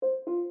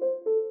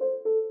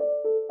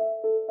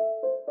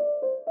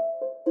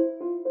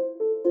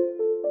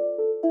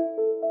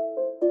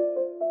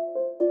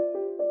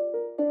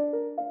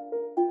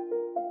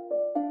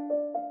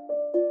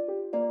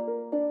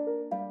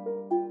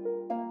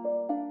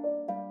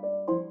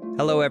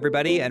Hello,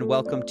 everybody, and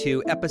welcome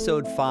to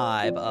episode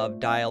 5 of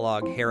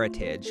Dialogue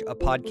Heritage, a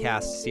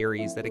podcast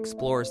series that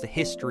explores the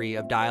history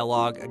of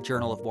Dialogue, a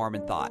journal of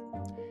Mormon thought.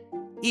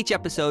 Each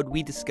episode,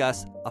 we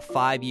discuss a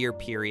 5-year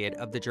period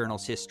of the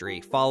journal's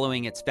history,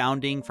 following its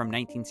founding from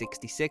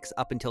 1966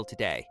 up until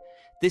today.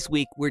 This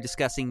week, we're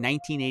discussing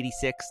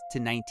 1986 to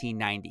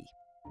 1990.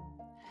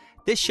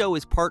 This show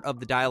is part of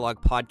the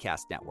Dialogue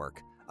Podcast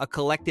Network, a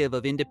collective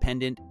of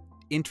independent,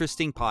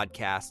 interesting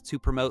podcasts who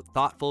promote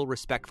thoughtful,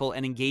 respectful,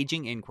 and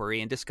engaging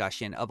inquiry and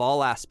discussion of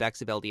all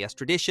aspects of LDS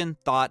tradition,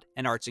 thought,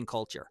 and arts and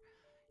culture.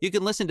 You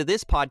can listen to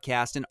this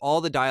podcast and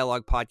all the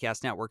Dialogue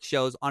Podcast Network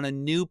shows on a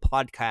new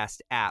podcast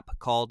app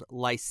called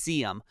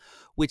Lyceum,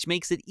 which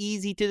makes it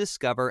easy to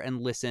discover and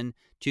listen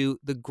to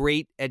the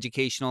great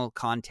educational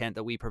content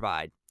that we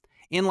provide.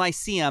 In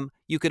Lyceum,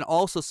 you can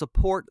also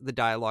support the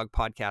Dialogue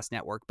Podcast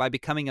Network by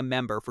becoming a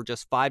member for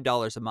just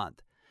 $5 a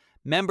month.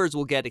 Members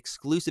will get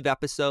exclusive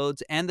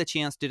episodes and the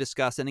chance to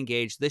discuss and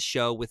engage this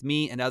show with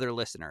me and other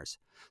listeners.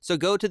 So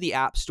go to the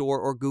App Store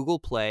or Google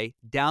Play,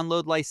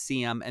 download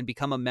Lyceum, and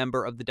become a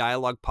member of the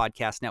Dialogue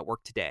Podcast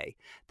Network today.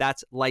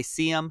 That's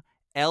Lyceum,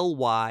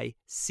 Lyceum.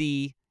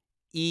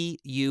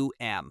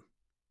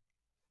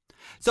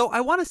 So I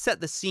want to set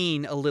the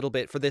scene a little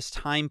bit for this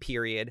time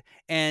period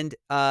and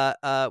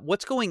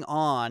what's going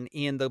on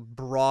in the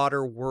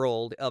broader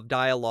world of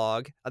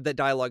dialogue that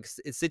Dialogue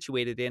is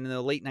situated in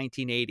the late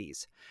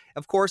 1980s.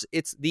 Of course,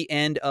 it's the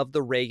end of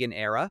the Reagan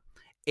era.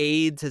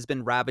 AIDS has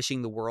been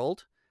ravishing the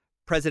world.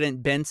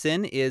 President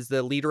Benson is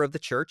the leader of the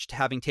church,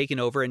 having taken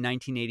over in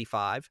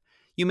 1985.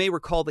 You may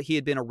recall that he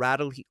had been a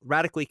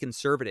radically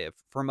conservative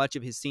for much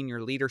of his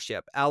senior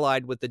leadership,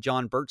 allied with the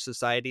John Birch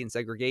Society and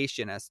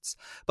segregationists,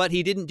 but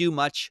he didn't do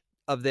much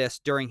of this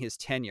during his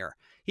tenure.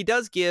 He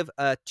does give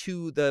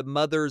To the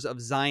Mothers of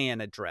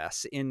Zion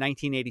address in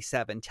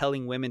 1987,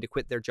 telling women to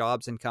quit their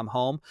jobs and come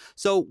home.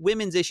 So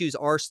women's issues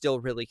are still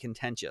really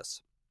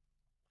contentious.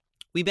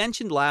 We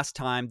mentioned last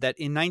time that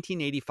in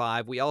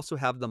 1985, we also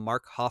have the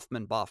Mark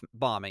Hoffman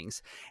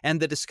bombings and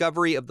the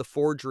discovery of the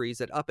forgeries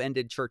that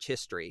upended church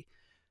history.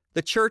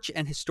 The church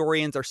and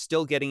historians are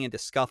still getting into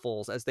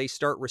scuffles as they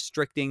start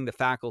restricting the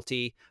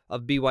faculty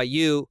of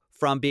BYU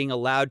from being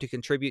allowed to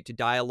contribute to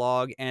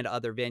Dialogue and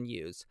other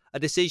venues, a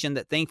decision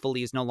that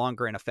thankfully is no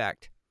longer in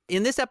effect.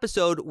 In this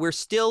episode, we're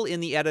still in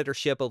the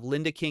editorship of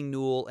Linda King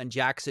Newell and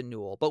Jackson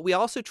Newell, but we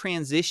also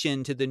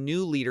transition to the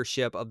new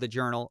leadership of the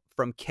journal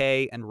from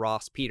Kay and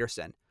Ross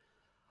Peterson.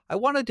 I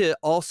wanted to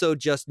also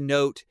just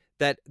note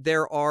that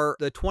there are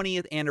the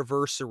 20th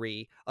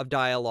anniversary of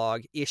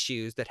Dialogue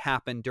issues that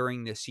happened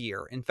during this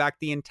year. In fact,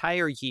 the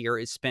entire year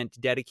is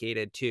spent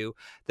dedicated to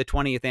the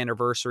 20th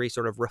anniversary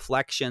sort of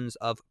reflections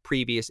of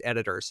previous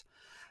editors.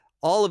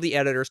 All of the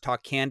editors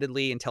talk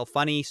candidly and tell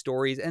funny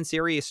stories and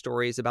serious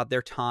stories about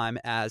their time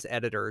as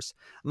editors,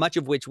 much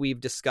of which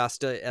we've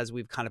discussed as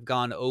we've kind of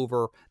gone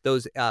over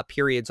those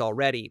periods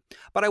already.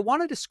 But I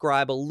want to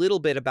describe a little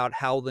bit about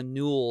how the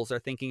Newells are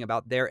thinking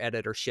about their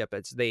editorship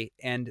as they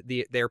end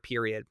their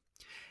period.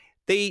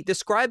 They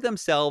describe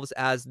themselves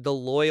as the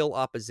loyal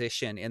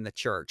opposition in the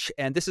church,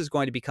 and this is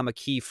going to become a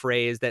key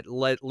phrase that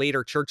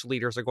later church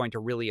leaders are going to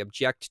really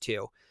object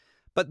to.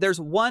 But there's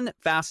one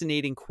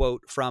fascinating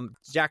quote from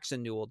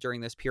Jackson Newell during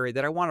this period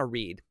that I want to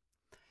read.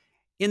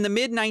 In the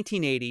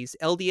mid-1980s,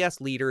 LDS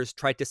leaders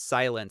tried to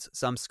silence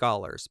some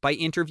scholars by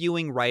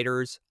interviewing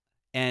writers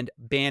and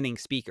banning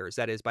speakers,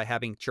 that is, by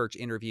having church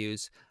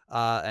interviews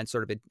and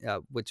sort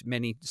of which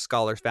many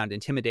scholars found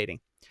intimidating.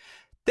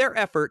 Their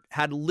effort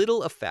had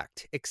little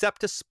effect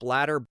except to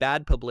splatter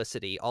bad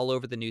publicity all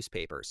over the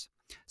newspapers.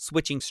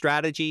 Switching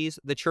strategies,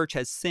 the church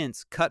has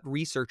since cut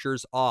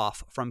researchers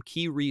off from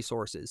key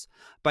resources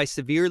by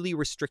severely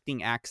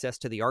restricting access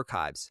to the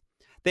archives.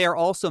 They are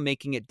also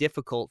making it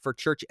difficult for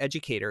church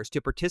educators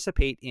to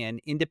participate in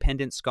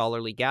independent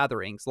scholarly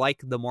gatherings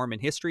like the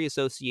Mormon History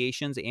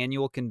Association's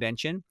annual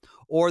convention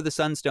or the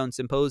Sunstone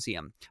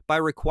Symposium by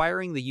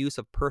requiring the use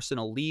of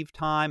personal leave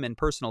time and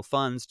personal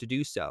funds to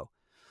do so.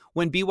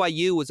 When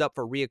BYU was up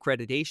for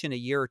reaccreditation a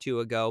year or two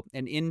ago,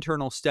 an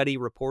internal study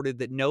reported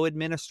that no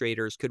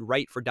administrators could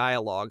write for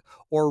Dialogue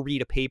or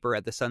read a paper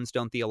at the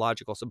Sunstone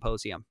Theological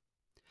Symposium.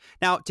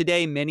 Now,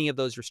 today, many of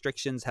those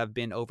restrictions have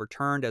been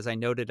overturned, as I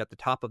noted at the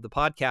top of the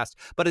podcast,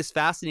 but it's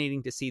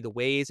fascinating to see the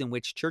ways in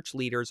which church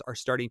leaders are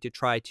starting to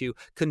try to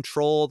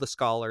control the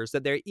scholars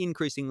that they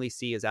increasingly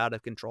see as out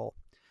of control.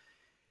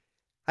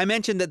 I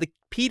mentioned that the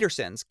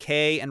Petersons,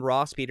 Kay and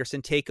Ross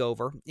Peterson, take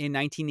over in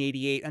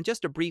 1988, and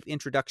just a brief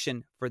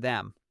introduction for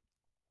them.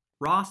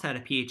 Ross had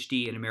a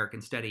PhD in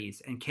American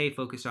Studies, and Kay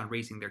focused on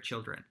raising their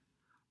children.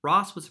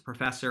 Ross was a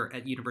professor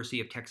at University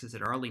of Texas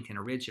at Arlington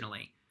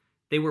originally.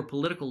 They were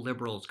political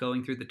liberals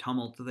going through the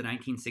tumult of the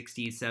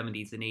 1960s,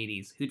 70s, and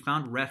 80s who'd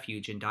found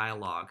refuge in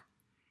Dialogue.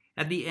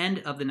 At the end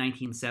of the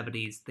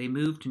 1970s, they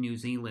moved to New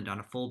Zealand on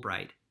a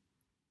Fulbright.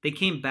 They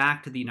came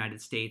back to the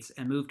United States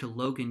and moved to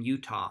Logan,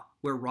 Utah,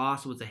 where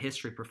Ross was a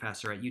history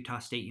professor at Utah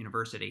State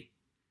University.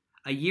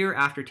 A year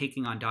after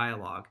taking on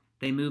Dialogue,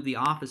 they moved the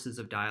offices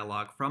of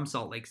Dialogue from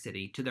Salt Lake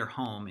City to their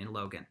home in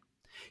Logan.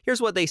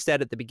 Here's what they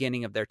said at the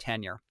beginning of their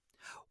tenure.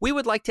 We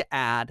would like to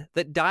add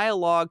that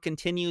dialogue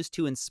continues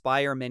to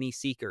inspire many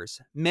seekers.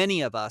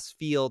 Many of us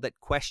feel that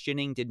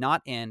questioning did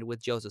not end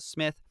with Joseph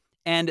Smith,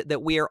 and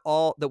that we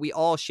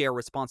all share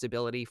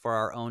responsibility for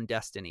our own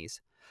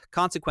destinies.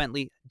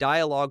 Consequently,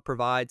 dialogue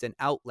provides an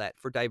outlet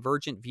for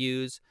divergent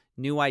views,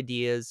 new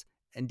ideas,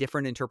 and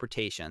different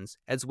interpretations,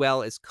 as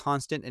well as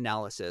constant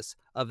analysis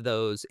of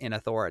those in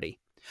authority.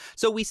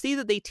 So we see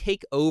that they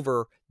take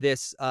over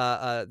this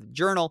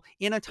journal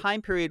in a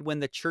time period when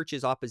the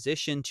church's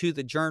opposition to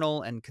the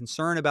journal and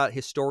concern about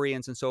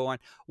historians and so on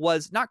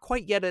was not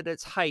quite yet at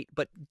its height,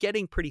 but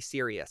getting pretty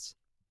serious.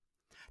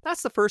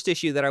 That's the first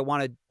issue that I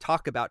want to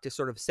talk about to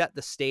sort of set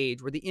the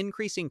stage, were the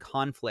increasing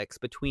conflicts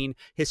between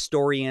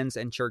historians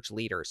and church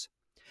leaders.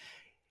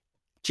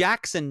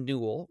 Jackson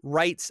Newell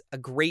writes a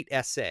great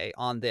essay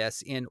on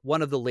this in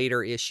one of the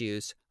later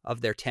issues of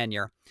their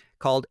tenure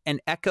called An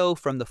Echo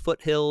from the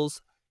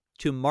Foothills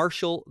to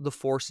Marshal the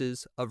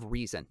Forces of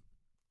Reason.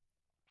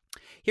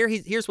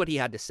 Here's what he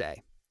had to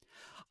say.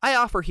 I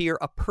offer here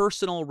a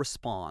personal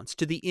response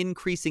to the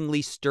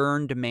increasingly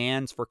stern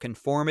demands for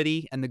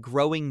conformity and the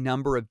growing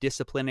number of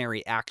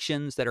disciplinary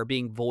actions that are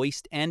being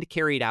voiced and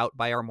carried out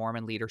by our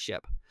Mormon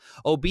leadership.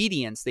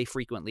 Obedience, they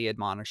frequently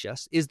admonish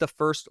us, is the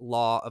first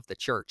law of the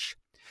church.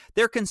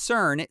 Their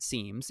concern, it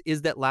seems,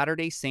 is that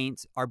Latter-day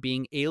Saints are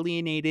being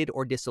alienated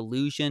or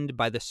disillusioned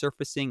by the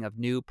surfacing of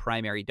new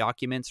primary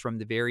documents from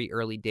the very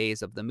early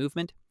days of the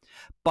movement,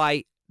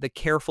 by the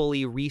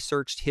carefully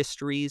researched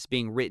histories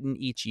being written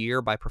each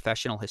year by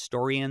professional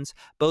historians,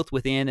 both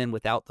within and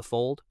without the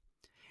fold,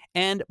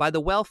 and by the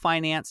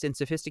well-financed and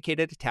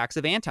sophisticated attacks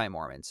of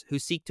anti-Mormons who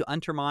seek to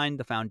undermine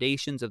the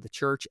foundations of the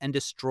church and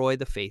destroy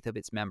the faith of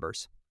its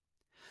members.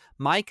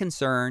 My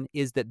concern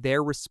is that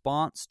their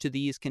response to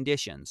these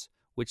conditions,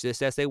 which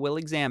this essay will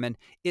examine,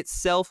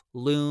 itself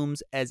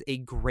looms as a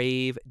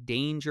grave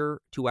danger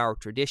to our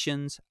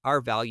traditions, our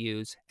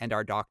values, and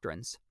our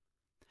doctrines.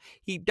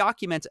 He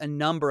documents a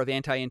number of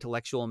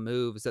anti-intellectual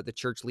moves that the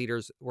church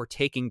leaders were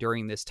taking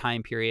during this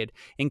time period,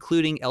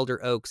 including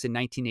Elder Oaks in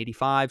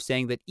 1985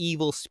 saying that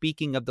evil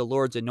speaking of the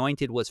Lord's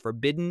anointed was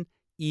forbidden,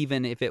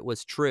 even if it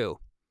was true.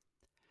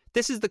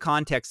 This is the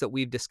context that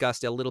we've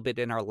discussed a little bit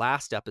in our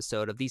last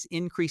episode of these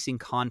increasing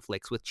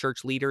conflicts with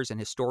church leaders and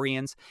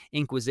historians,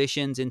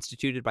 inquisitions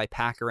instituted by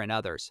Packer and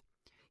others.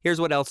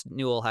 Here's what else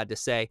Newell had to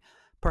say.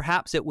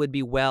 Perhaps it would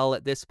be well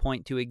at this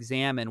point to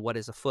examine what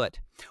is afoot.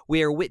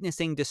 We are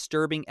witnessing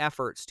disturbing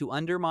efforts to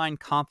undermine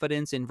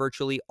confidence in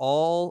virtually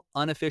all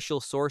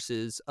unofficial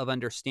sources of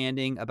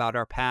understanding about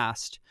our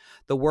past.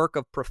 The work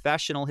of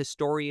professional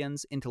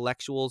historians,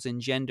 intellectuals,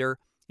 and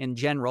in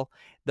general,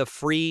 the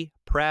free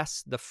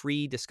press, the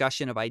free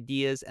discussion of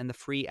ideas, and the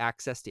free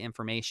access to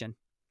information.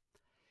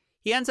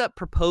 He ends up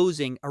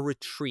proposing a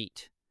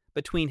retreat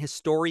between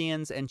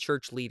historians and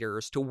church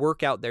leaders to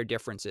work out their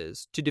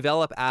differences, to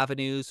develop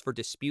avenues for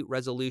dispute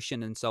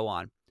resolution, and so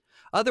on.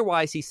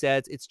 Otherwise, he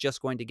says, it's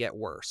just going to get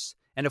worse.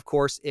 And of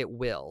course, it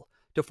will,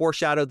 to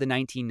foreshadow the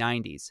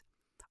 1990s.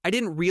 I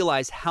didn't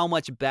realize how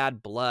much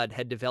bad blood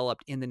had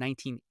developed in the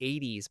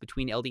 1980s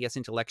between LDS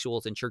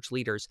intellectuals and church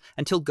leaders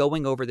until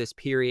going over this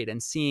period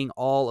and seeing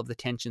all of the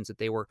tensions that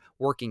they were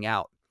working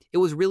out. It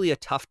was really a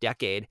tough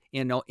decade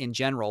in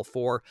general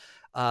for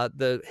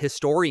the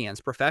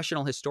historians,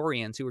 professional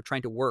historians who were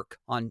trying to work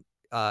on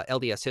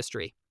LDS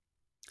history.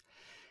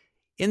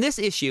 In this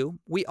issue,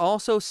 we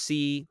also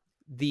see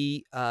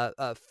the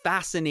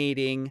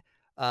fascinating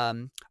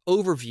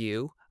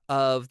overview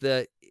of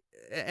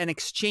an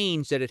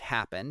exchange that had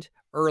happened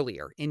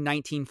earlier in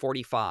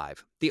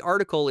 1945. The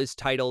article is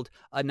titled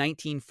A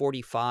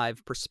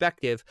 1945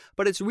 Perspective,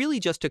 but it's really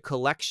just a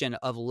collection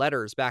of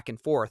letters back and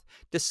forth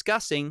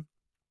discussing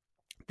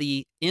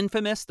the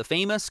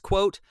famous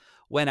quote,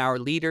 "When our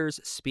leaders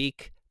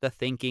speak, the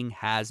thinking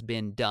has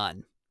been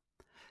done."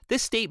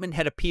 This statement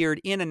had appeared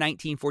in a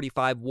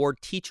 1945 Ward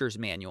Teacher's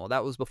Manual.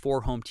 That was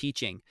before home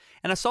teaching.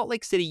 And a Salt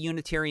Lake City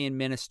Unitarian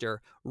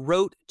minister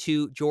wrote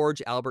to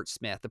George Albert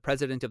Smith, the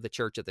president of the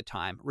church at the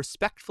time,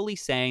 respectfully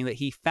saying that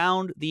he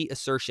found the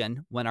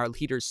assertion, "When our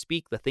leaders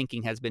speak, the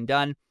thinking has been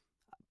done,"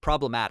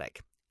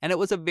 problematic. And it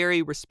was a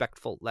very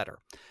respectful letter.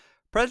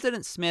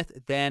 President Smith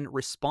then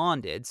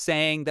responded,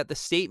 saying that the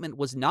statement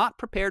was not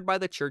prepared by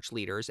the church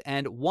leaders,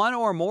 and one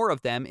or more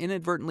of them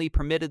inadvertently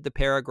permitted the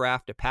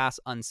paragraph to pass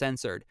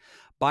uncensored.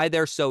 By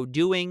their so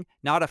doing,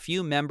 not a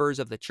few members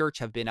of the church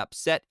have been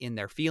upset in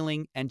their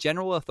feeling, and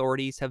general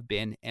authorities have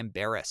been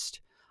embarrassed.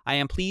 I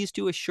am pleased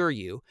to assure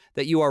you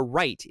that you are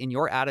right in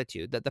your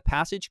attitude that the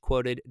passage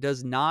quoted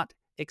does not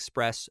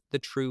express the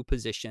true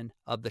position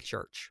of the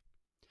church.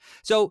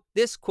 So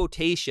this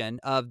quotation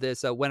of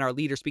this, "When our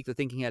leaders speak, the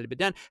thinking had been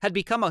done," had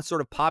become a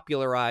sort of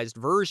popularized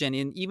version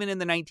even in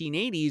the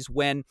 1980s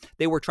when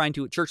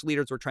church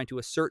leaders were trying to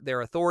assert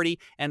their authority,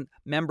 and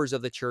members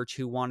of the church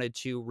who wanted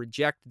to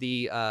reject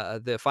the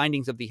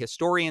findings of the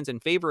historians in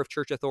favor of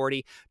church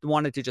authority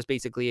wanted to just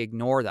basically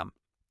ignore them.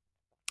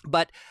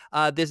 But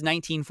this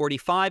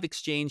 1945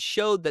 exchange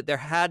showed that there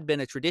had been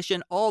a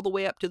tradition all the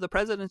way up to the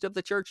president of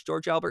the church,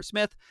 George Albert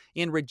Smith,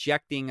 in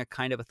rejecting a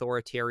kind of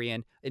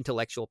authoritarian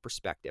intellectual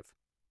perspective.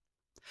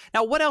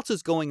 Now, what else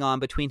is going on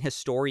between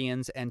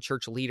historians and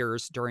church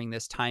leaders during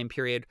this time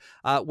period?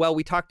 Well,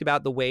 we talked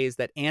about the ways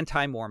that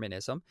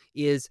anti-Mormonism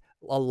is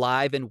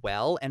alive and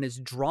well and is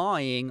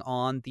drawing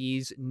on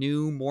these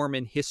new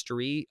Mormon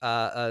history,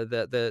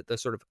 the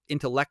sort of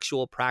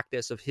intellectual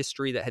practice of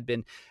history that had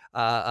been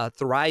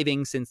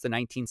thriving since the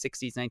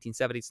 1960s,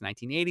 1970s,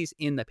 1980s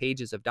in the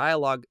pages of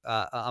dialogue,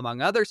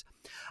 among others,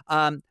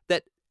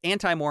 that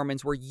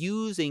anti-Mormons were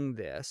using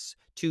this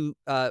to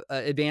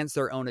advance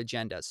their own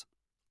agendas.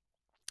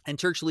 And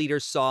church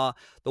leaders saw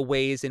the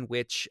ways in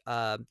which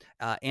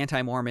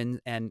anti-Mormon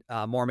and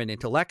Mormon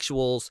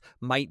intellectuals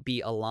might be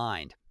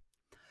aligned.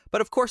 But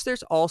of course,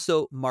 there's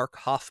also Mark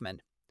Hofmann,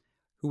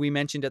 who we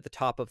mentioned at the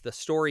top of the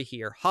story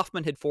here.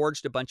 Hofmann had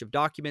forged a bunch of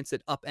documents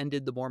that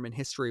upended the Mormon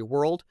history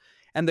world,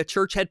 and the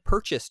church had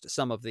purchased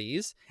some of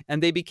these,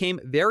 and they became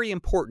very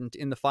important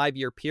in the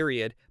 5-year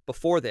period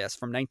before this,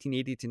 from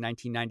 1980 to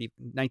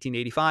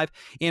 1985,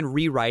 in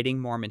rewriting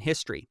Mormon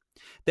history.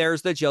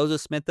 There's the Joseph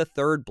Smith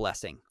III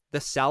blessing,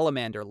 the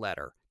Salamander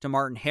letter to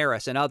Martin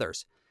Harris and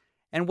others.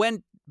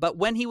 But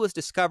when he was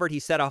discovered, he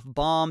set off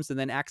bombs and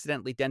then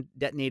accidentally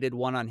detonated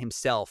one on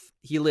himself.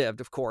 He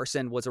lived, of course,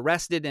 and was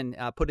arrested and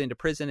put into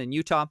prison in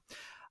Utah.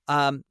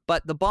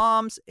 But the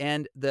bombs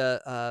and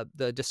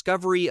the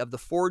discovery of the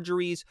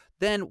forgeries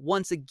then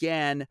once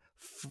again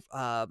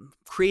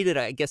created,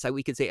 I guess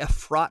we could say, a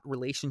fraught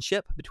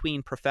relationship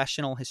between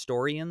professional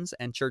historians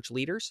and church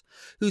leaders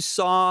who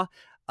saw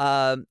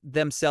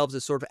themselves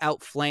as sort of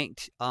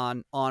outflanked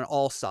on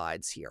all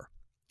sides here.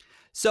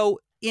 So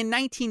in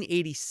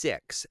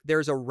 1986,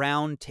 there's a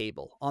round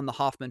table on the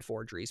Hofmann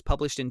forgeries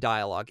published in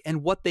Dialogue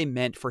and what they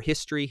meant for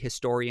history,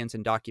 historians,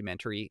 and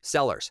documentary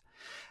sellers.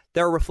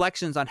 There are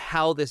reflections on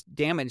how this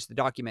damaged the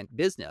document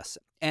business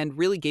and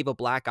really gave a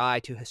black eye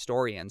to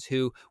historians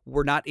who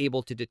were not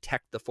able to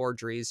detect the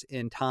forgeries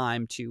in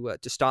time to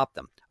stop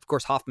them. Of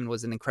course, Hofmann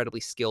was an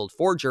incredibly skilled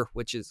forger,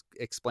 which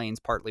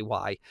explains partly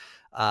why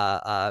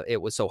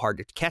it was so hard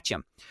to catch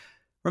him.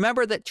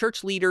 Remember that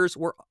church leaders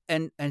were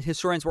and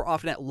historians were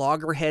often at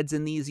loggerheads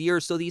in these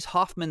years, so these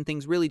Hofmann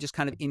things really just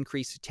kind of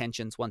increased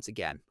tensions once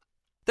again.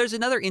 There's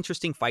another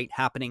interesting fight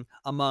happening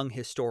among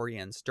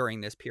historians during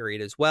this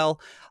period as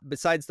well.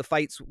 Besides the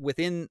fights with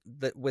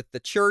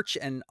the church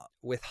and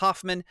with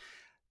Hofmann,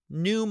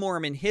 New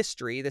Mormon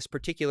history, this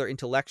particular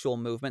intellectual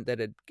movement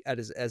that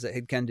as it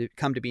had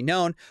come to be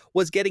known,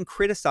 was getting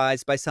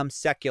criticized by some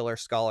secular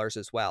scholars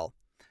as well.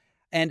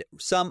 And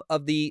some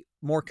of the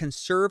more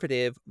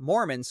conservative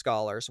Mormon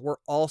scholars were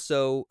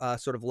also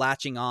sort of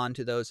latching on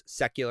to those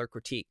secular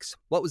critiques.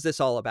 What was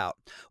this all about?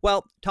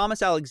 Well,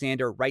 Thomas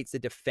Alexander writes a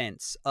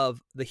defense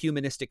of the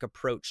humanistic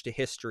approach to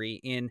history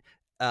in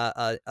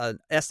an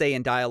essay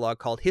and dialogue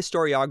called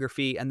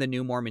Historiography and the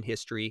New Mormon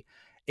History,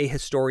 A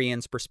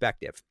Historian's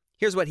Perspective.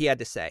 Here's what he had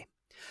to say.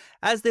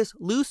 As this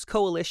loose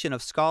coalition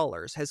of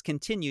scholars has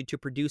continued to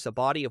produce a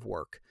body of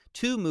work,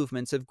 two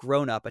movements have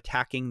grown up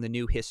attacking the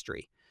new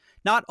history.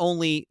 Not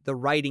only the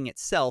writing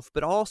itself,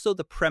 but also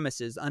the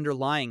premises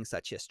underlying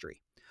such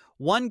history.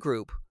 One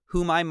group,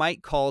 whom I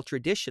might call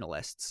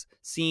traditionalists,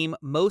 seem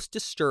most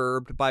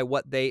disturbed by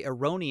what they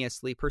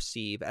erroneously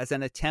perceive as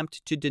an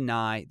attempt to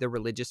deny the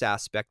religious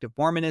aspect of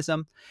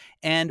Mormonism,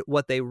 and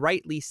what they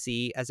rightly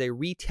see as a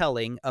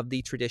retelling of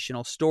the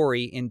traditional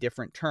story in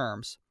different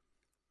terms.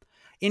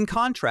 In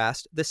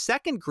contrast, the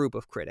second group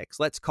of critics,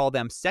 let's call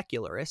them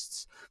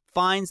secularists,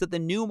 finds that the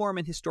New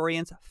Mormon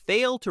historians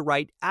fail to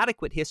write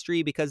adequate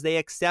history because they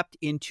accept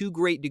in too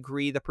great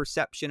degree the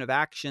perception of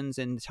actions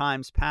in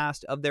times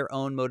past of their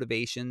own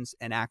motivations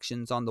and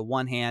actions on the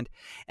one hand,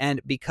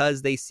 and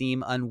because they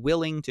seem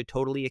unwilling to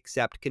totally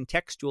accept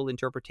contextual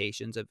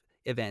interpretations of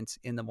events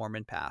in the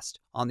Mormon past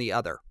on the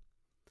other.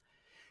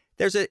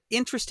 There's an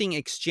interesting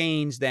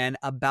exchange then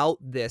about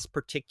this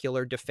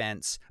particular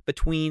defense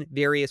between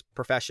various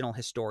professional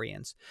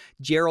historians.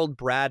 Gerald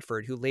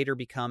Bradford, who later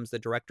becomes the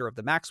director of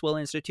the Maxwell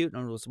Institute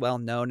and was well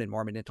known in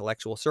Mormon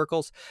intellectual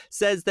circles,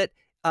 says that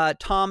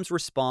Tom's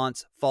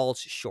response falls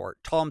short.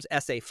 Tom's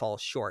essay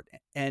falls short.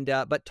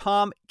 But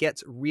Tom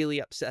gets really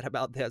upset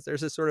about this.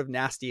 There's a sort of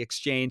nasty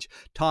exchange.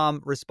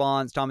 Thomas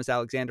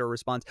Alexander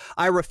responds,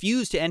 I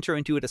refuse to enter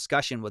into a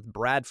discussion with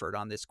Bradford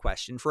on this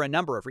question for a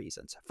number of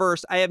reasons.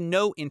 First, I have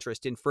no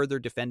interest in further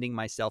defending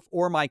myself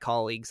or my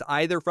colleagues,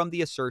 either from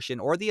the assertion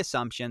or the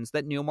assumptions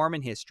that New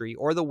Mormon history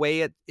or the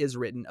way it is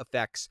written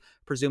affects,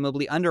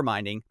 presumably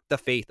undermining, the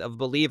faith of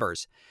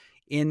believers.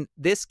 In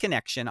this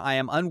connection, I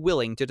am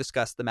unwilling to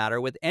discuss the matter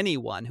with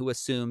anyone who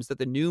assumes that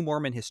the New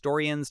Mormon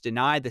historians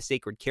deny the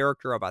sacred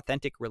character of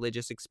authentic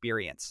religious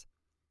experience.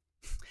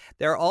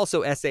 There are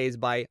also essays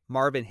by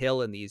Marvin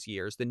Hill in these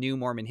years, The New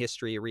Mormon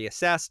History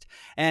Reassessed,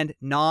 and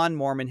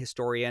non-Mormon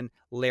historian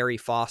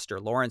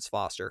Lawrence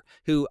Foster,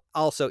 who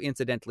also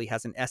incidentally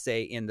has an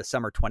essay in the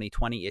summer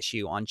 2020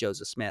 issue on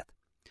Joseph Smith.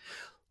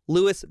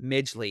 Lewis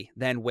Midgley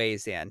then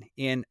weighs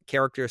in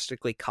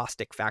characteristically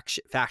caustic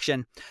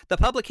fashion. The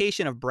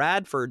publication of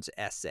Bradford's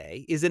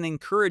essay is an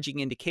encouraging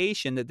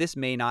indication that this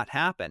may not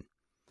happen.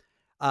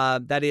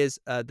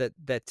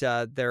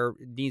 there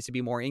needs to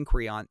be more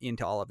inquiry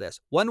into all of this.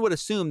 One would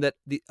assume that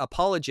the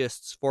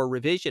apologists for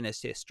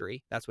revisionist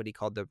history, that's what he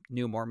called the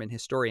New Mormon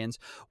historians,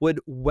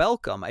 would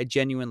welcome a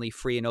genuinely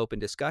free and open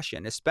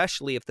discussion,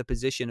 especially if the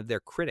position of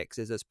their critics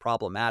is as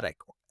problematic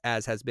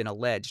as has been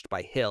alleged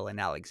by Hill and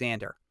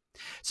Alexander.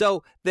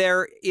 So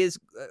there is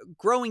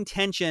growing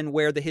tension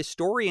where the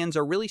historians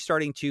are really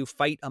starting to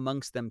fight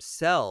amongst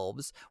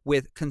themselves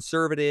with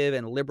conservative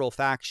and liberal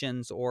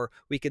factions, or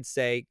we could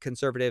say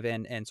conservative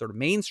and sort of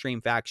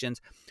mainstream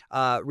factions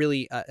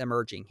really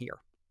emerging here.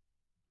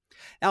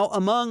 Now,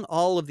 among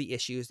all of the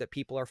issues that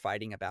people are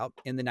fighting about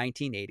in the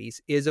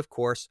 1980s is, of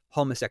course,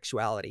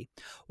 homosexuality.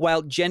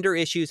 While gender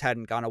issues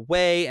hadn't gone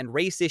away and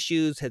race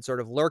issues had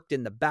sort of lurked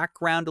in the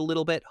background a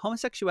little bit,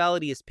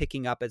 homosexuality is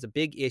picking up as a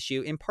big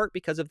issue, in part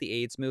because of the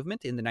AIDS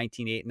movement in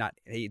the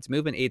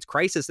AIDS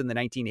crisis in the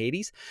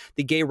 1980s,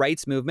 the gay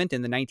rights movement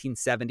in the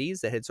 1970s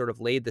that had sort of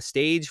laid the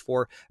stage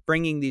for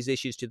bringing these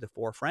issues to the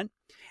forefront.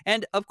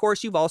 And, of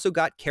course, you've also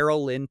got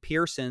Carol Lynn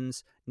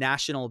Pearson's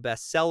national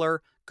bestseller,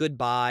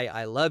 Goodbye,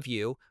 I Love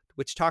You,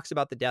 which talks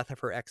about the death of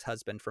her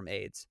ex-husband from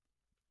AIDS.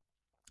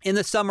 In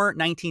the summer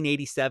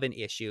 1987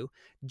 issue,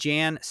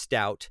 Jan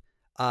Stout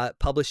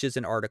publishes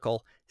an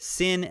article,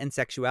 Sin and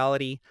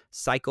Sexuality,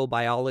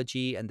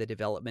 Psychobiology and the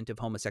Development of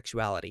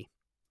Homosexuality.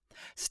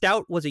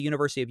 Stout was a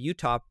University of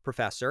Utah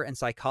professor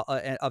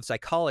of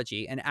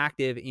psychology and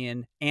active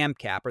in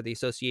AMCAP, or the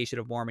Association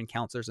of Mormon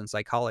Counselors and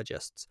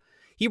Psychologists.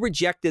 He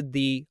rejected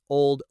the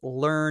old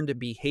learned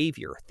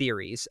behavior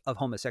theories of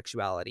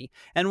homosexuality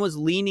and was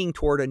leaning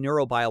toward a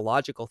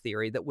neurobiological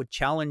theory that would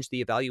challenge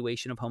the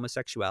evaluation of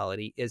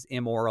homosexuality as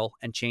immoral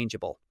and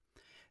changeable.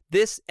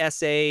 This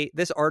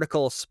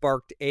article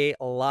sparked a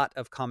lot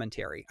of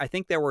commentary. I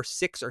think there were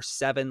 6 or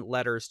 7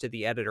 letters to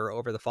the editor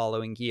over the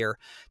following year,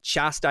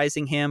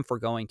 chastising him for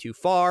going too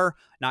far,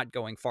 not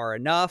going far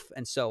enough,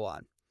 and so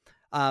on.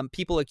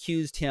 People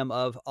accused him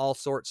of all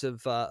sorts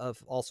of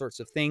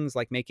things,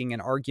 like making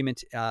an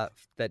argument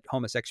that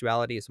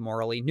homosexuality is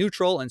morally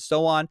neutral, and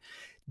so on.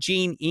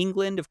 Gene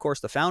England, of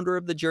course, the founder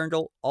of the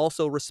journal,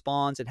 also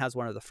responds and has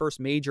one of the first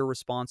major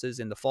responses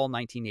in the fall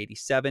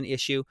 1987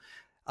 issue,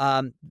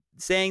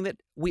 saying that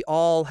we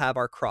all have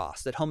our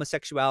cross, that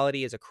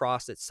homosexuality is a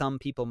cross that some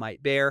people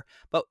might bear,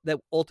 but that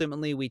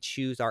ultimately we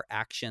choose our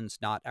actions,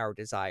 not our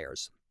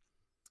desires.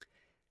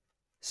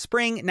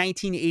 Spring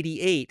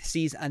 1988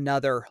 sees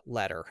another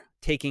letter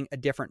taking a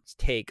different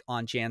take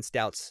on Jan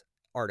Stout's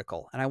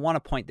article, and I want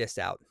to point this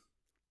out.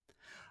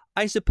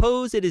 I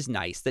suppose it is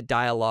nice that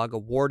Dialogue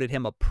awarded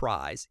him a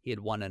prize. He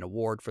had won an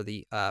award for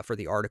the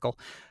article,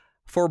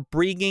 for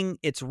bringing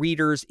its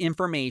readers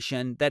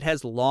information that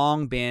has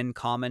long been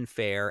common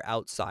fare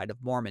outside of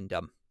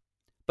Mormondom.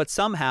 But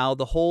somehow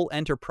the whole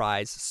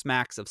enterprise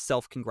smacks of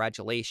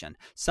self-congratulation,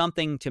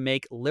 something to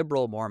make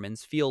liberal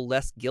Mormons feel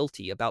less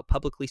guilty about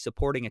publicly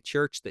supporting a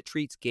church that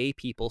treats gay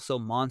people so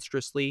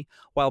monstrously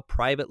while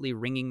privately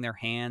wringing their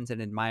hands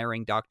and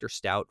admiring Dr.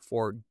 Stout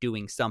for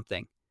doing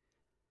something.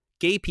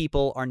 Gay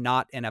people are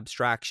not an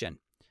abstraction.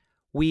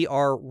 We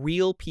are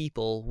real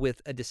people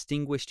with a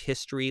distinguished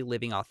history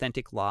living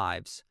authentic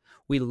lives.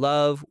 We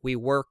love, we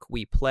work,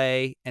 we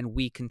play, and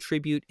we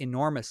contribute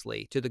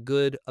enormously to the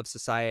good of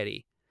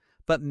society.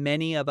 But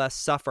many of us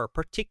suffer,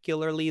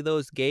 particularly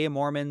those gay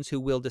Mormons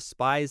who will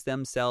despise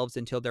themselves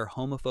until their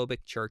homophobic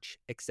church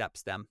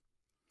accepts them.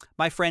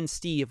 My friend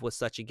Steve was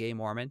such a gay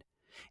Mormon.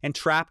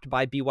 Entrapped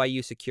by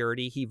BYU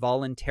security, he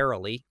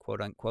voluntarily,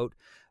 quote-unquote,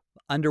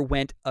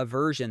 underwent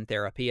aversion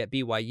therapy at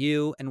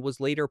BYU and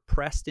was later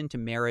pressed into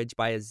marriage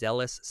by a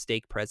zealous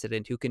stake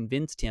president who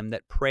convinced him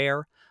that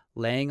prayer,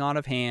 laying on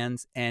of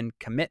hands, and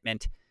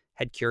commitment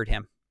had cured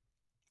him.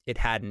 It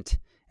hadn't.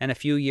 And a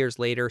few years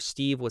later,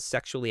 Steve was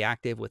sexually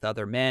active with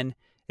other men,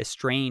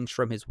 estranged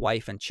from his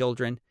wife and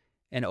children,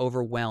 and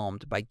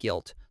overwhelmed by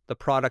guilt, the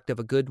product of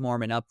a good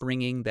Mormon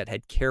upbringing that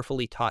had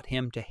carefully taught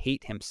him to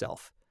hate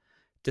himself.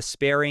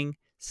 Despairing,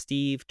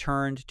 Steve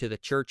turned to the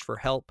church for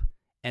help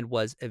and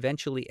was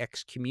eventually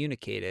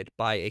excommunicated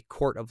by a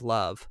court of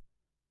love.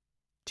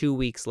 2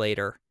 weeks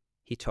later,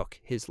 he took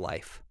his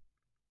life.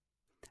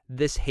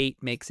 This hate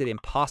makes it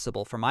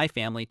impossible for my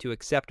family to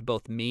accept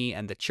both me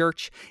and the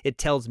church. It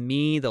tells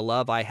me the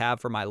love I have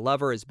for my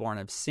lover is born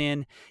of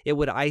sin. It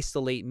would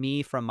isolate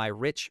me from my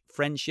rich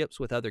friendships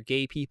with other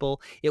gay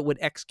people. It would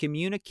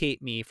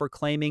excommunicate me for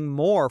claiming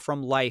more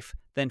from life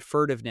than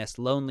furtiveness,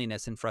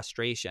 loneliness, and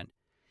frustration.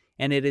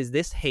 And it is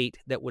this hate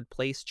that would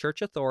place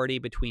church authority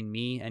between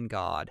me and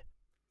God.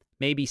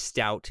 Maybe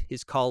Stout,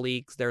 his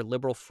colleagues, their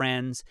liberal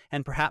friends,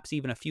 and perhaps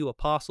even a few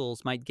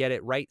apostles might get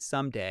it right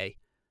someday.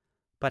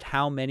 But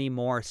how many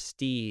more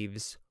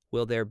Steves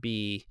will there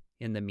be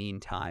in the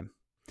meantime?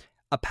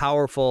 A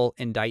powerful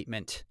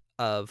indictment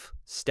of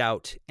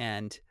Stout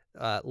and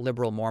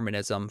liberal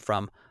Mormonism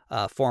from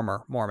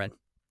former Mormon.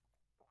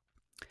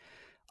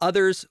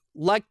 Others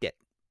liked it.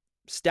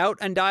 Stout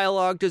and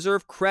Dialogue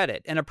deserve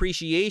credit and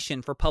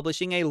appreciation for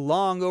publishing a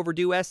long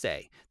overdue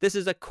essay. This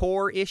is a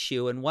core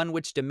issue and one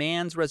which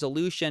demands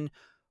resolution,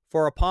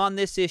 for upon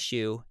this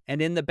issue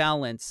and in the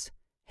balance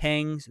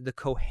hangs the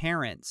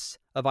coherence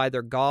of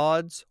either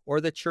God's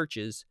or the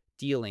church's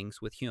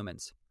dealings with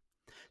humans.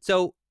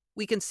 So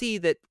we can see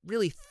that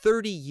really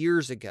 30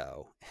 years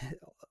ago,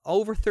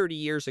 over 30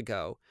 years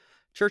ago,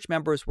 church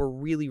members were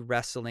really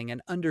wrestling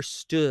and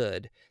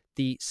understood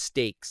the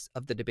stakes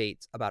of the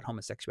debates about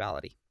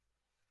homosexuality.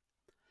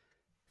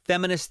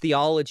 Feminist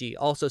theology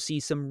also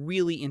sees some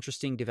really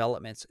interesting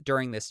developments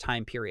during this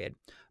time period.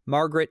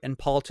 Margaret and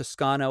Paul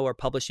Toscano are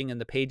publishing in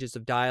the pages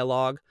of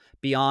Dialogue.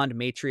 Beyond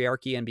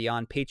Matriarchy and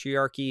Beyond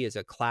Patriarchy is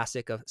a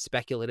classic of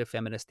speculative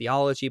feminist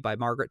theology by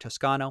Margaret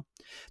Toscano.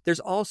 There's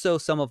also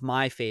some of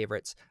my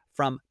favorites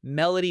from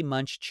Melody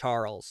Munch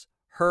Charles,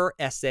 her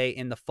essay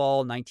in the fall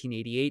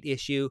 1988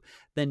 issue,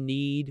 The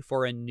Need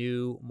for a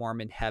New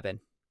Mormon Heaven.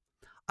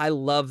 I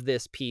love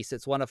this piece.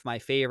 It's one of my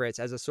favorites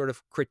as a sort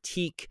of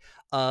critique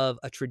of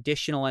a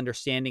traditional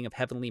understanding of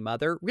Heavenly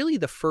Mother, really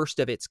the first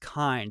of its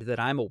kind that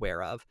I'm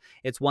aware of.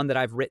 It's one that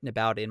I've written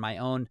about in my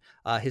own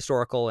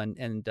historical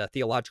and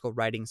theological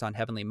writings on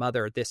Heavenly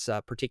Mother, this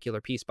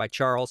particular piece by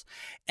Charles,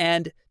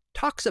 and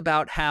talks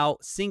about how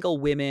single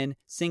women,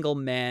 single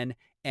men,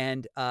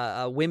 and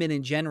women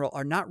in general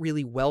are not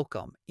really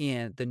welcome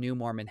in the New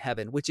Mormon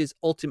Heaven, which is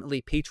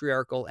ultimately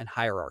patriarchal and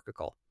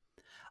hierarchical.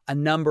 A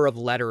number of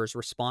letters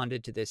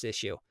responded to this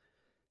issue.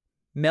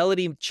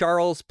 Melody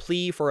Charles'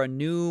 plea for a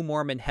new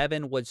Mormon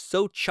heaven was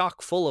so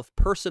chock full of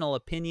personal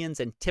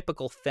opinions and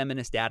typical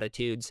feminist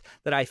attitudes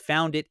that I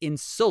found it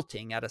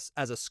insulting as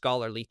a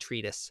scholarly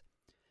treatise.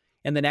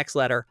 In the next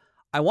letter,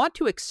 I want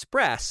to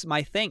express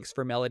my thanks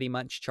for Melody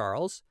Munch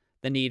Charles,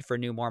 The Need for a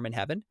New Mormon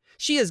Heaven.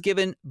 She has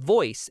given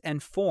voice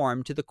and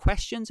form to the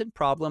questions and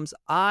problems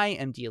I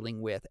am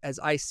dealing with as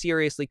I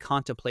seriously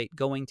contemplate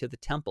going to the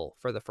temple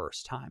for the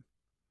first time.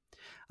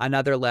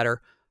 Another letter,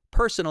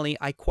 personally,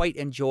 I quite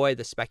enjoy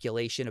the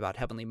speculation about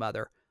Heavenly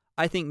Mother.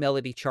 I think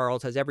Melody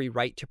Charles has every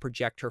right to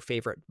project her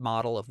favorite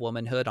model of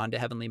womanhood onto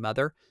Heavenly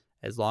Mother,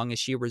 as long as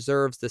she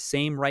reserves the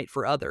same right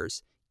for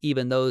others,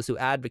 even those who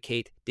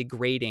advocate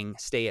degrading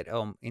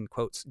stay-at-home, in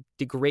quotes,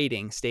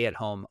 degrading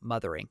stay-at-home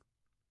mothering.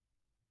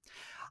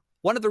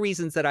 One of the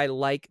reasons that I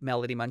like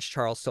Melody Munch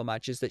Charles so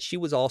much is that she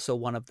was also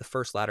one of the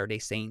first Latter-day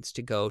Saints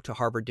to go to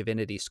Harvard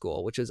Divinity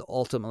School, which is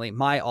ultimately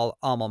my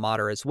alma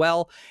mater as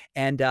well.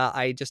 And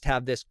I just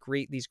have these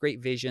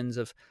great visions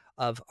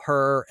of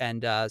her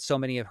and so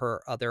many of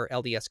her other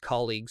LDS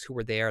colleagues who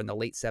were there in the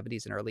late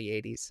 70s and early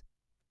 80s.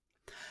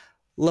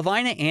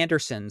 Lavina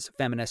Anderson's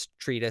feminist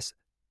treatise,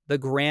 The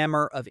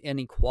Grammar of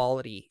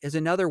Inequality, is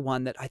another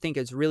one that I think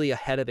is really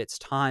ahead of its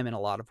time in a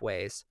lot of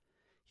ways.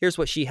 Here's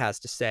what she has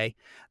to say.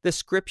 The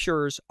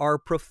scriptures are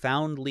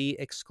profoundly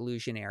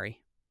exclusionary.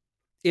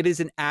 It is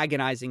an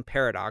agonizing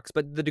paradox,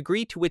 but the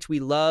degree to which we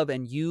love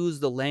and use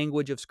the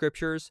language of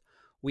scriptures,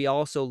 we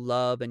also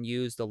love and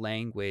use the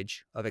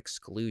language of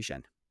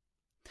exclusion.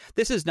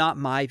 This is not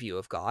my view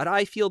of God.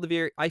 I feel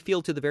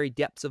to the very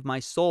depths of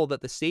my soul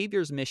that the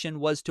Savior's mission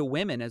was to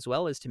women as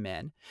well as to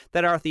men,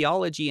 that our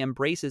theology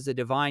embraces a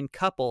divine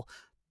couple,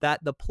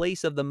 that the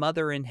place of the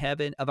mother in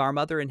heaven, of our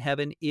mother in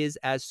heaven, is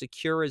as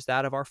secure as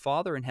that of our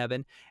Father in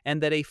heaven,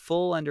 and that a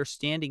full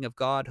understanding of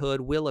Godhood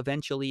will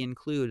eventually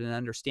include an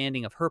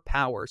understanding of her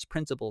powers,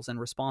 principles, and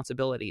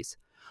responsibilities.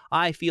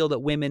 I feel that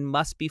women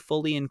must be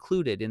fully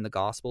included in the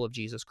gospel of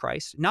Jesus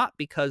Christ, not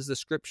because the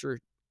scriptural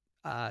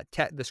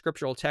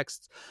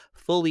texts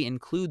fully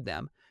include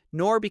them,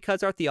 nor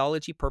because our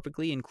theology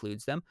perfectly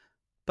includes them,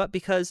 but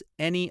because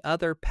any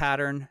other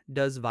pattern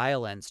does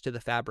violence to the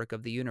fabric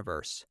of the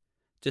universe,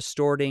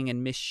 distorting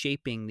and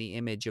misshaping the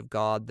image of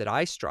God that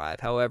I strive,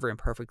 however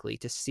imperfectly,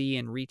 to see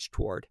and reach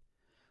toward.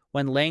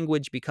 When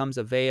language becomes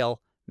a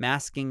veil,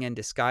 masking and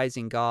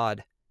disguising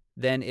God,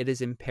 then it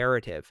is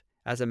imperative,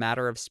 as a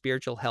matter of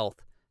spiritual health,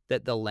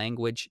 that the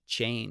language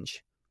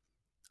change.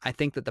 I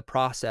think that the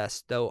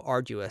process, though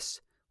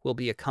arduous, will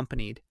be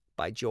accompanied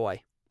by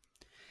joy.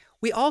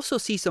 We also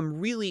see some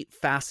really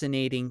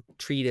fascinating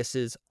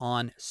treatises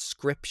on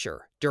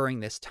scripture during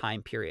this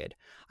time period.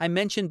 I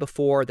mentioned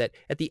before that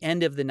at the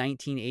end of the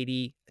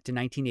 1980 to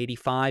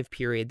 1985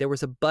 period, there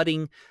was a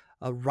budding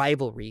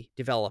rivalry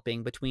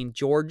developing between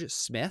George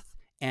Smith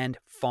and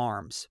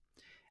Farms,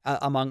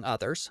 among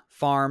others.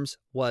 Farms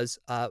was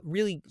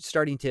really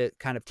starting to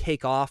kind of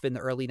take off in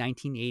the early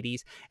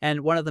 1980s,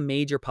 and one of the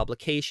major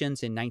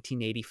publications in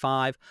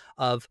 1985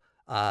 of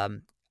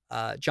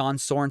John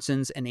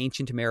Sorensen's An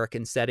Ancient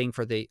American Setting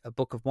for the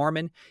Book of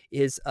Mormon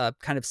is a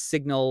kind of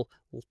signal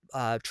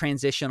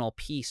transitional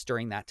piece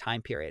during that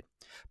time period.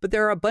 But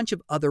there are a bunch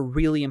of other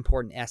really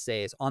important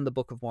essays on the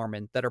Book of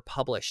Mormon that are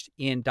published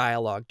in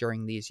Dialogue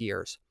during these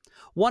years.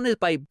 One is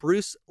by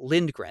Bruce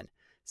Lindgren,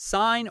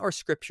 Sign or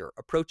Scripture,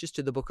 Approaches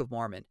to the Book of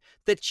Mormon,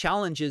 that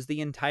challenges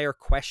the entire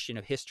question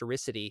of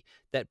historicity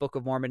that Book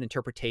of Mormon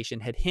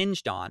interpretation had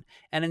hinged on,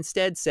 and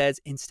instead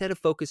says, instead of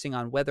focusing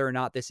on whether or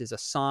not this is a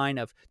sign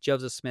of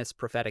Joseph Smith's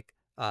prophetic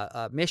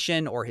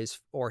mission or his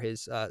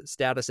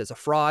status as a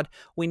fraud,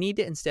 we need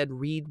to instead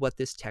read what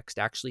this text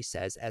actually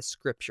says as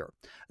Scripture.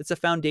 It's a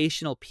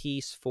foundational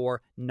piece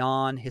for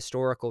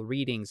non-historical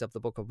readings of the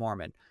Book of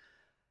Mormon.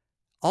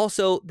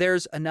 Also,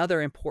 there's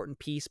another important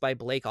piece by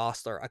Blake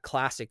Ostler, a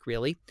classic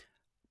really,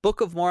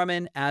 Book of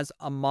Mormon as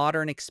a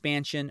modern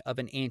expansion of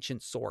an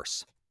ancient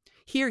source.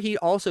 Here he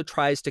also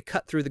tries to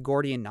cut through the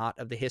Gordian knot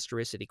of the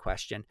historicity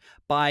question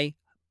by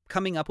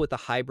coming up with a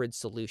hybrid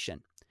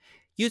solution.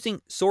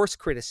 Using source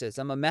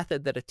criticism, a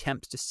method that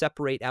attempts to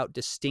separate out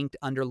distinct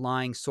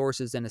underlying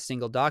sources in a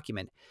single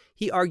document,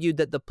 he argued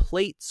that the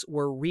plates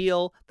were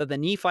real, that the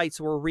Nephites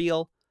were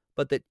real,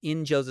 but that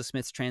in Joseph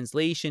Smith's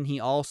translation, he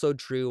also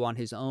drew on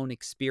his own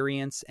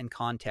experience and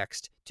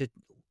context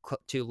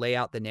to lay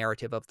out the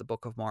narrative of the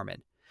Book of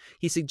Mormon.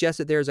 He suggests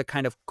that there's a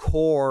kind of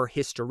core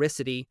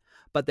historicity,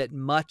 but that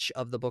much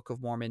of the Book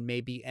of Mormon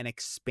may be an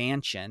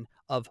expansion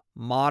of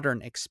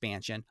modern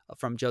expansion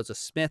from Joseph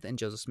Smith and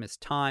Joseph Smith's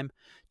time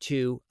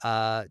to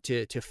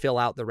fill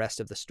out the rest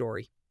of the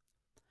story.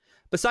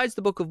 Besides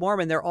the Book of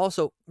Mormon, there are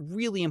also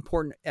really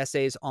important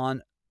essays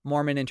on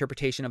Mormon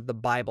interpretation of the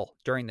Bible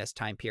during this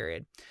time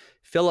period.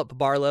 Philip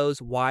Barlow's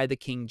Why the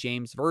King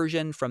James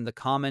Version, From the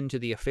Common to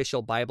the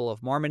Official Bible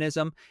of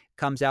Mormonism,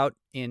 comes out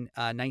in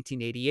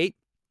 1988.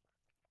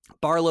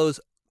 Barlow's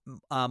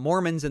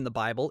Mormons in the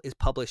Bible is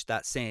published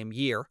that same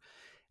year.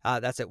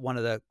 That's at one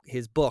of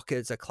his book.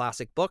 It's a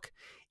classic book.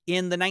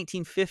 In the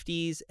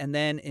 1950s and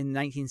then in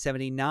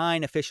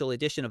 1979 official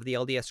edition of the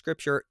LDS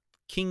Scripture,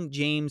 King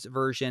James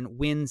Version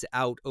wins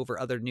out over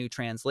other new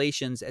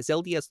translations as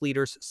LDS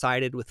leaders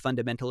sided with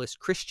fundamentalist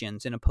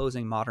Christians in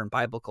opposing modern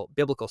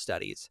biblical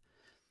studies.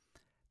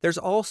 There's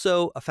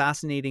also a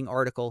fascinating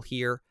article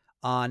here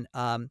on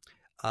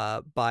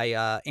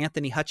by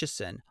Anthony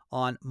Hutchison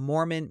on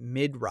Mormon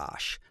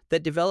Midrash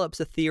that develops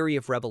a theory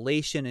of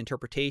revelation,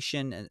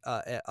 interpretation,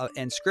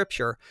 and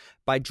scripture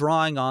by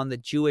drawing on the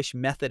Jewish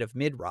method of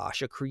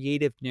Midrash, a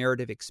creative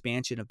narrative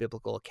expansion of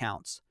biblical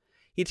accounts.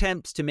 He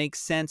attempts to make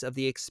sense of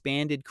the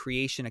expanded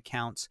creation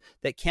accounts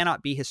that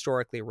cannot be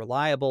historically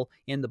reliable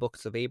in the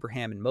books of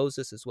Abraham and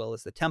Moses, as well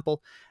as the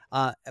temple,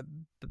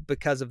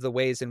 because of the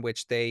ways in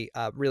which they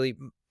really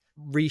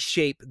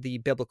reshape the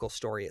biblical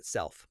story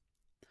itself.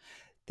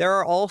 There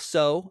are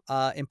also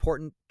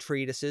important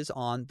treatises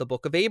on the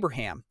Book of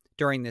Abraham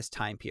during this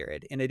time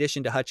period. In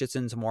addition to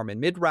Hutchison's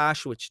Mormon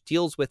Midrash, which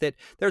deals with it,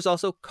 there's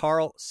also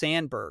Carl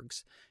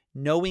Sandburg's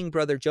Knowing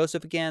Brother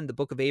Joseph Again, the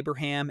Book of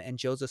Abraham, and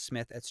Joseph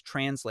Smith as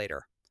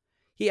translator.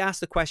 He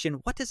asked the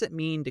question, what does it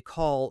mean to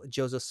call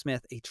Joseph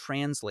Smith a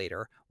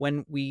translator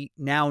when we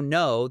now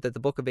know that the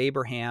Book of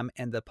Abraham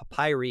and the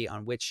papyri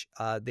on which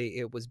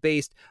it was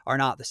based are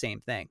not the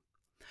same thing?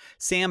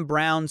 Sam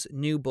Brown's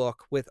new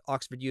book with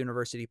Oxford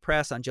University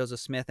Press on Joseph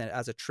Smith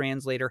as a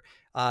translator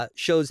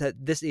shows that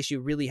this issue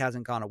really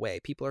hasn't gone away.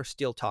 People are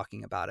still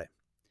talking about it.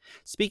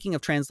 Speaking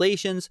of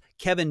translations,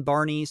 Kevin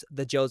Barney's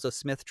The Joseph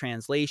Smith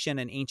Translation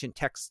and Ancient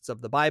Texts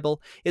of the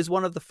Bible is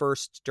one of the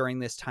first during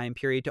this time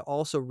period to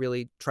also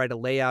really try to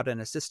lay out in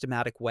a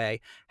systematic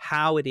way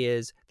how it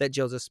is that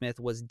Joseph Smith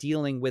was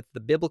dealing with the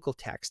biblical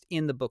text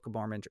in the Book of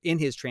Mormon in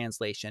his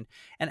translation,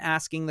 and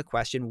asking the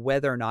question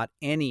whether or not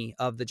any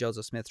of the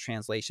Joseph Smith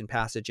translation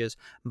passages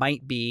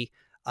might be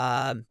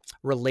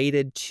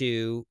related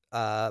to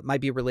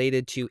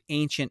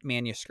ancient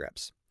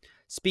manuscripts.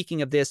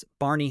 Speaking of this,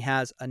 Barney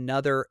has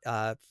another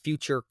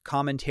future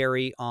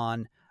commentary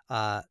on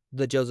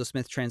the Joseph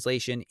Smith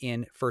translation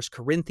in 1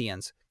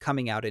 Corinthians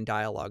coming out in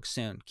dialogue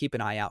soon. Keep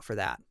an eye out for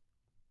that.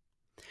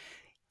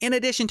 In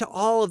addition to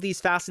all of these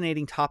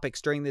fascinating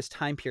topics during this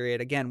time period,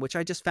 again, which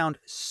I just found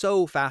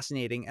so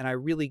fascinating, and I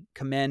really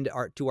commend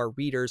to our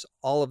readers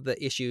all of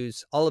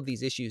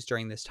these issues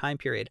during this time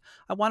period,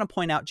 I want to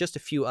point out just a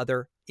few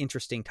other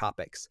interesting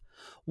topics.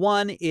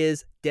 One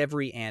is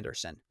Devery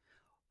Anderson.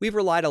 We've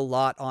relied a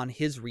lot on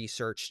his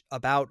research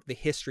about the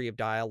history of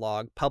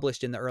dialogue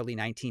published in the early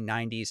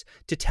 1990s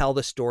to tell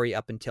the story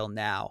up until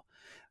now.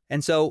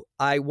 And so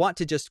I want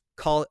to just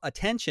call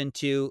attention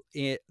to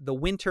the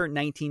winter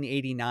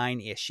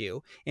 1989 issue,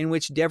 in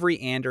which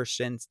Devery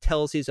Anderson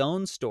tells his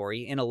own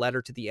story in a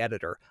letter to the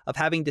editor of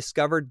having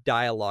discovered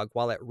dialogue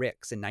while at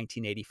Rick's in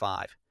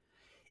 1985.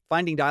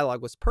 Finding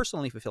dialogue was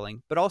personally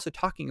fulfilling, but also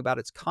talking about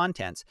its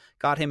contents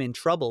got him in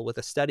trouble with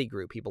a study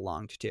group he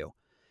belonged to.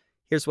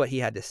 Here's what he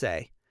had to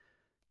say.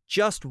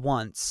 Just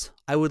once,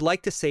 I would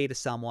like to say to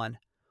someone,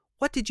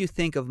 what did you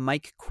think of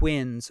Mike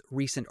Quinn's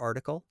recent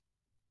article?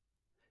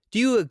 Do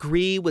you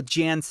agree with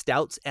Jan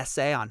Stout's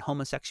essay on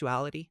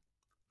homosexuality?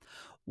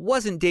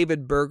 Wasn't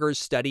David Berger's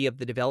study of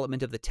the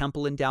development of the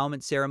temple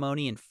endowment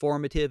ceremony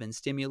informative and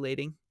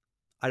stimulating?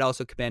 I'd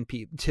also commend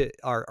to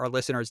our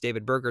listeners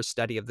David Berger's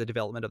study of the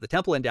development of the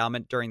temple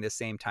endowment during this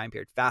same time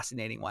period.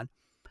 Fascinating one.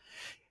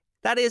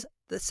 That is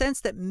the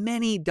sense that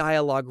many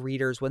dialogue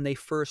readers, when they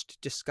first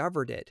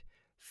discovered it,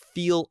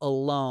 feel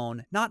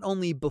alone, not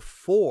only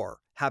before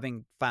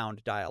having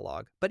found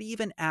dialogue, but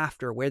even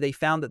after, where they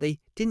found that they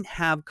didn't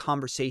have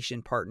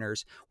conversation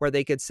partners where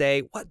they could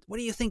say, what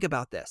do you think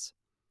about this?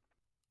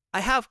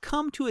 I have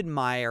come to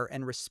admire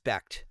and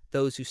respect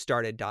those who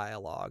started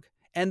dialogue,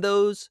 and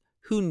those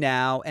who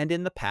now and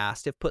in the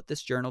past have put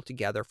this journal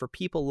together for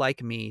people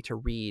like me to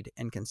read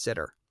and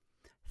consider.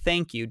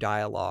 Thank you,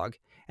 dialogue,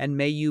 and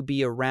may you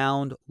be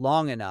around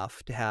long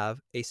enough to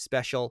have a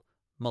special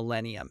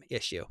millennium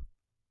issue.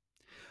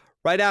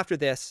 Right after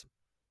this,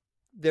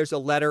 there's a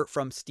letter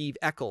from Steve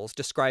Eccles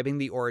describing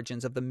the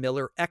origins of the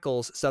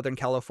Miller-Eccles Southern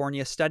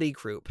California Study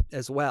Group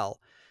as well.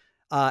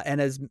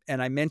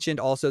 And I mentioned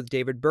also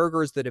David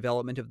Berger's The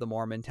Development of the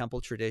Mormon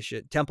Temple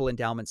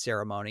Endowment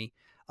Ceremony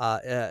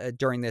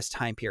during this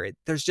time period.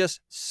 There's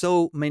just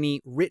so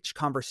many rich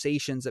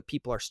conversations that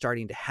people are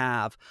starting to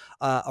have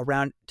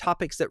around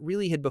topics that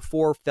really had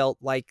before felt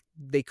like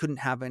they couldn't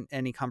have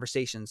any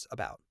conversations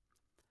about.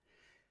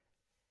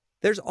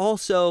 There's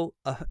also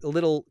a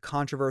little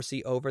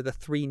controversy over the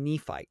three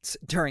Nephites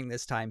during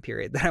this time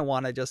period that I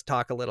want to just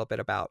talk a little bit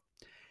about.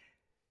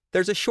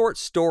 There's a short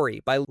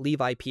story by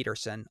Levi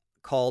Peterson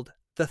called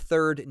The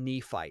Third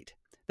Nephite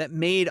that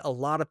made a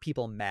lot of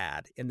people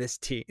mad in this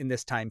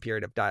time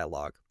period of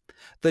dialogue.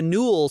 The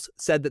Newells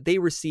said that they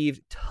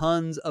received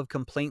tons of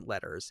complaint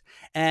letters,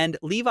 and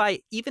Levi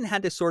even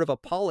had to sort of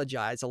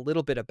apologize a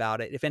little bit about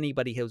it if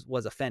anybody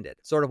was offended.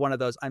 Sort of one of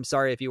those, I'm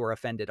sorry if you were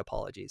offended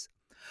apologies.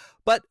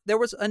 But there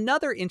was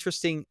another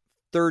interesting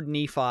Third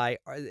Nephi.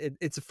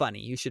 It's funny,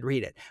 you should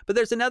read it. But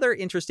there's another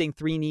interesting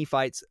Three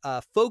Nephites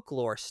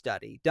folklore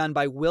study done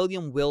by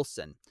William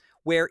Wilson,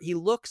 where he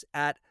looks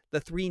at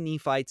the three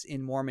Nephites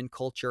in Mormon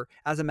culture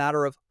as a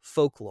matter of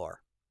folklore.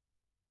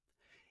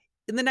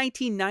 In the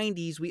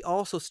 1990s, we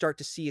also start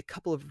to see a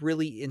couple of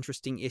really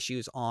interesting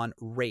issues on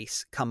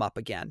race come up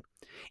again.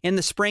 In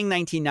the spring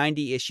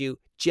 1990 issue,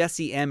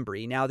 Jesse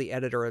Embry, now the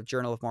editor of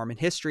Journal of Mormon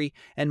History,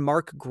 and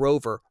Mark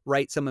Grover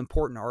write some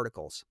important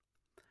articles.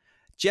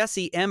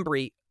 Jesse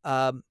Embry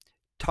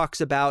talks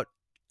about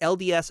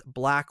LDS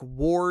Black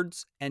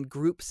wards and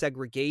group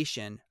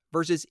segregation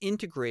versus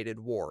integrated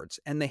wards,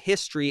 and the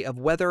history of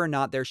whether or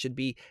not there should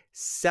be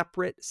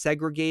separate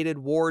segregated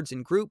wards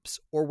and groups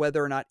or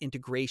whether or not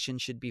integration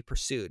should be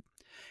pursued.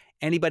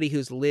 Anybody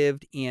who's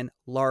lived in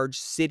large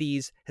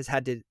cities has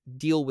had to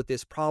deal with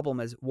this problem,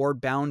 as ward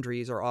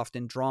boundaries are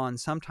often drawn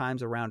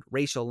sometimes around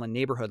racial and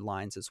neighborhood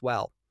lines as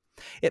well.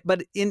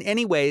 But in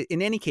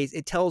any case,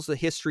 it tells the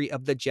history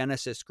of the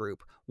Genesis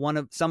group,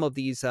 some of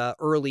these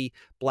early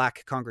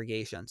Black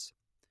congregations.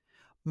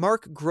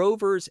 Mark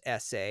Grover's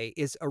essay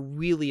is a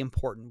really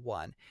important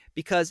one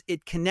because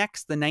it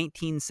connects the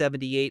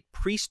 1978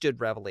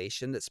 priesthood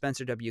revelation that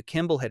Spencer W.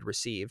 Kimball had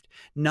received,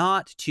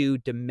 not to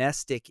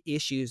domestic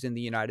issues in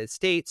the United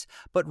States,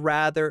 but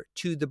rather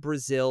to the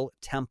Brazil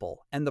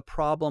temple and the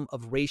problem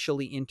of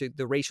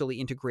the racially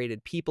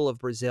integrated people of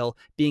Brazil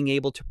being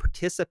able to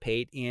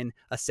participate in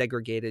a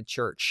segregated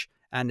church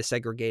and a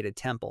segregated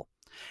temple,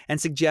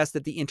 and suggests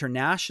that the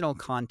international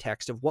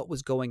context of what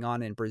was going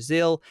on in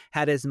Brazil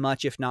had as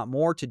much, if not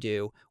more, to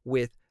do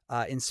with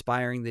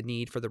inspiring the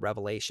need for the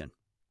revelation.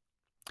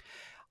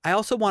 I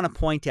also want to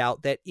point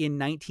out that in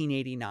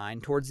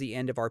 1989, towards the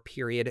end of our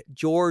period,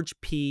 George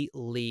P.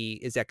 Lee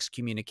is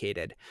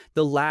excommunicated,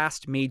 the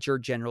last major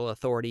general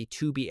authority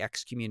to be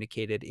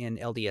excommunicated in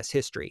LDS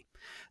history.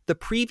 The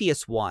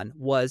previous one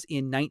was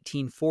in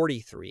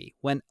 1943,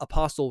 when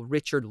Apostle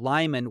Richard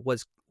Lyman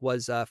was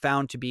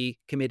found to be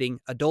committing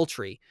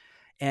adultery,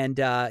 and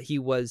he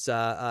was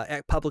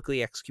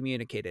publicly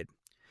excommunicated.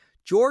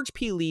 George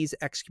P. Lee's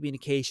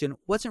excommunication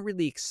wasn't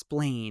really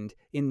explained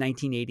in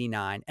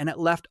 1989, and it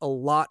left a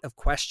lot of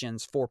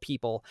questions for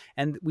people,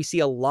 and we see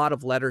a lot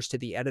of letters to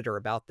the editor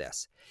about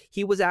this.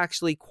 He was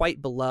actually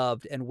quite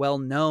beloved and well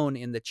known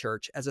in the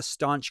church as a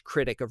staunch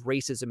critic of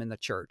racism in the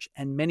church,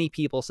 and many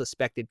people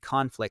suspected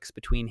conflicts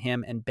between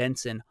him and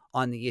Benson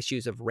on the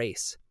issues of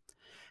race.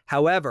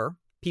 However,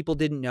 people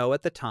didn't know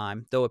at the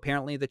time, though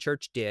apparently the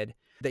church did,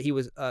 that he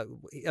was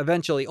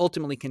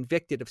ultimately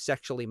convicted of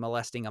sexually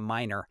molesting a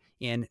minor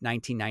in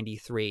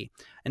 1993,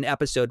 an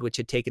episode which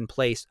had taken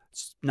place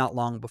not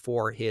long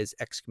before his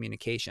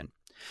excommunication.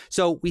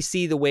 So we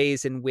see the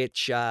ways in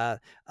which the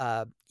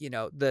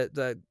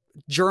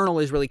journal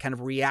is really kind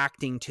of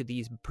reacting to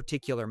these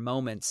particular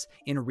moments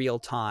in real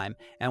time,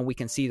 and we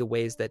can see the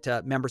ways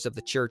that members of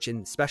the church,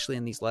 and especially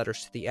in these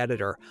letters to the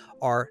editor,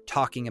 are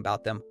talking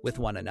about them with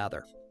one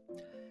another.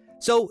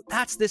 So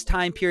that's this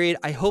time period.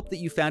 I hope that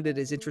you found it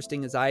as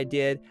interesting as I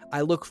did.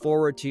 I look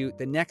forward to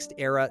the next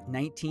era,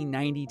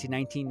 1990 to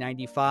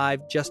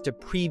 1995. Just to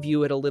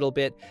preview it a little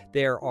bit,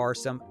 there are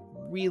some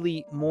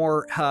really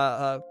more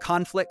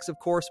conflicts, of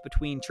course,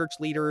 between church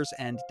leaders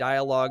and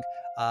dialogue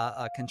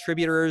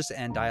contributors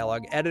and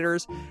dialogue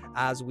editors.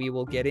 As we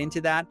will get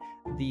into that,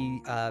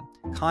 the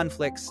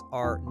conflicts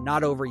are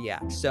not over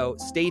yet. So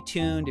stay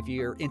tuned if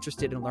you're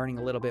interested in learning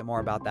a little bit more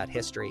about that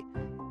history.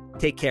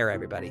 Take care,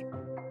 everybody.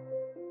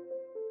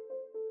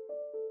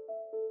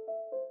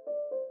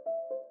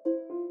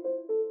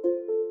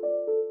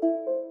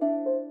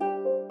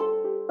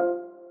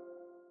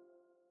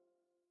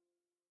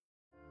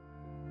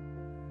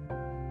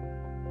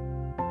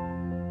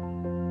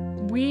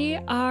 We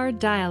are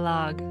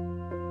Dialogue.